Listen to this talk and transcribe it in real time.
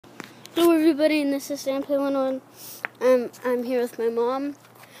Hello everybody, and this is Sam Pillen. I'm here with my mom.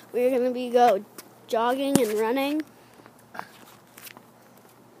 We're going to be jogging and running.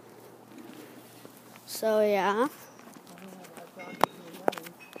 So yeah.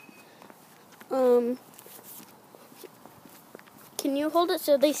 Can you hold it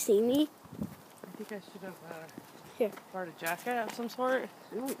so they see me? I think I should have Here. brought a jacket of some sort.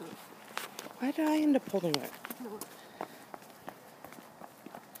 I don't know. Why did I end up holding it? No.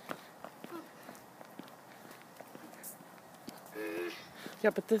 Yeah,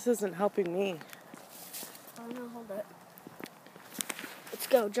 but this isn't helping me. Oh no, hold it. Let's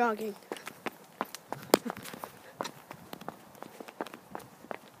go jogging.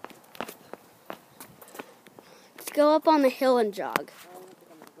 Let's go up on the hill and jog. I don't think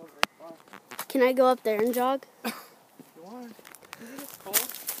I'm going to go very far. Can I go up there and jog? You want? Is it cold?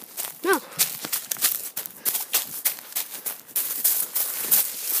 No.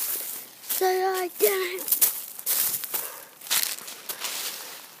 Say I didn't.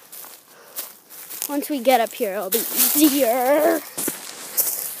 Once we get up here, it'll be easier.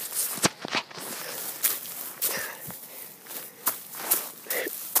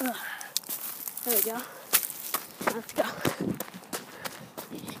 There we go. Let's go.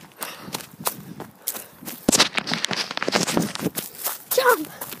 Jump!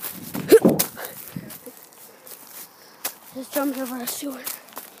 Just jumped over a sewer.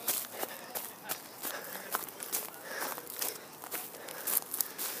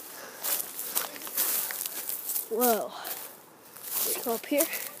 Whoa. Let's go up here.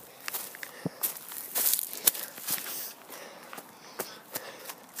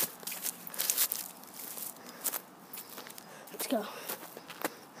 Let's go.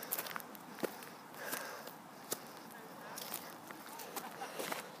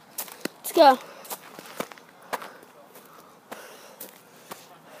 Let's go.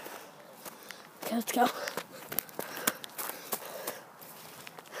 Okay, let's go.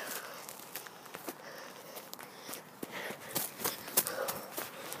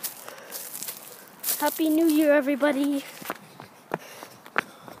 Happy New Year, everybody.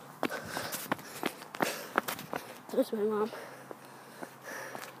 There's my mom.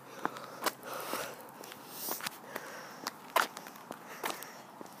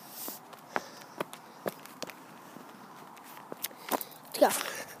 Let's go.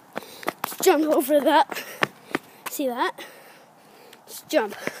 Let's jump over that. See that? Let's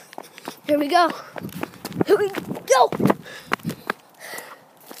jump. Here we go. Here we go.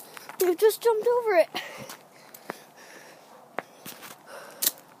 We just jumped over it.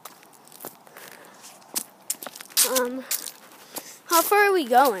 How far are we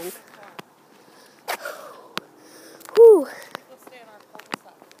going? Whew.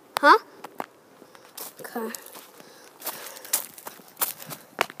 Huh? Okay.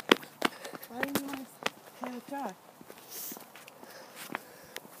 Why do you want to get a jacket?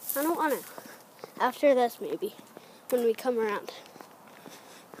 I don't want to. After this, maybe. When we come around.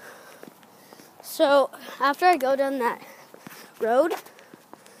 So, after I go down that road,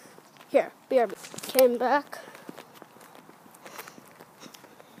 here, BRB, came back.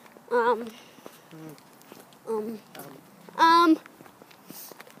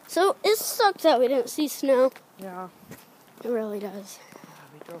 So it sucks that we didn't see snow. Yeah. It really does.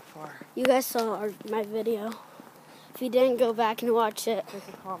 We drove far. You guys saw my video. If you didn't, go back and watch it. Make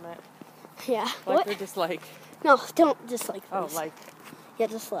a comment. Yeah. Like What? or dislike? No, don't dislike Oh, this. like. Yeah,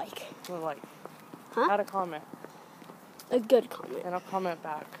 dislike. Or like. Huh? Add a comment. A good comment. And I'll comment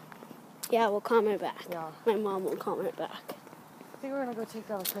back. Yeah, we'll comment back. Yeah. My mom will comment back. I think we're going to go take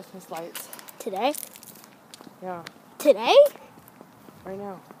down the Christmas lights. Today? Yeah. Today? Right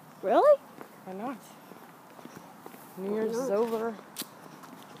now. Really? Why not? New Year's is over.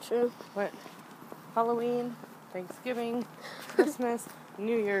 True. What? Halloween, Thanksgiving, Christmas,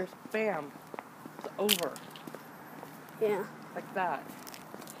 New Year's, bam. It's over. Yeah. Like that.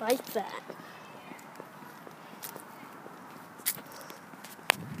 Like that.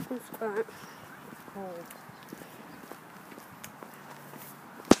 Who's that? Cold.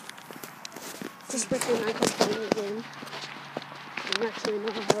 Just pretend I can play the game. I'm actually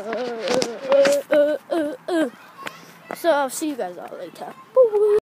not. So I'll see you guys all later.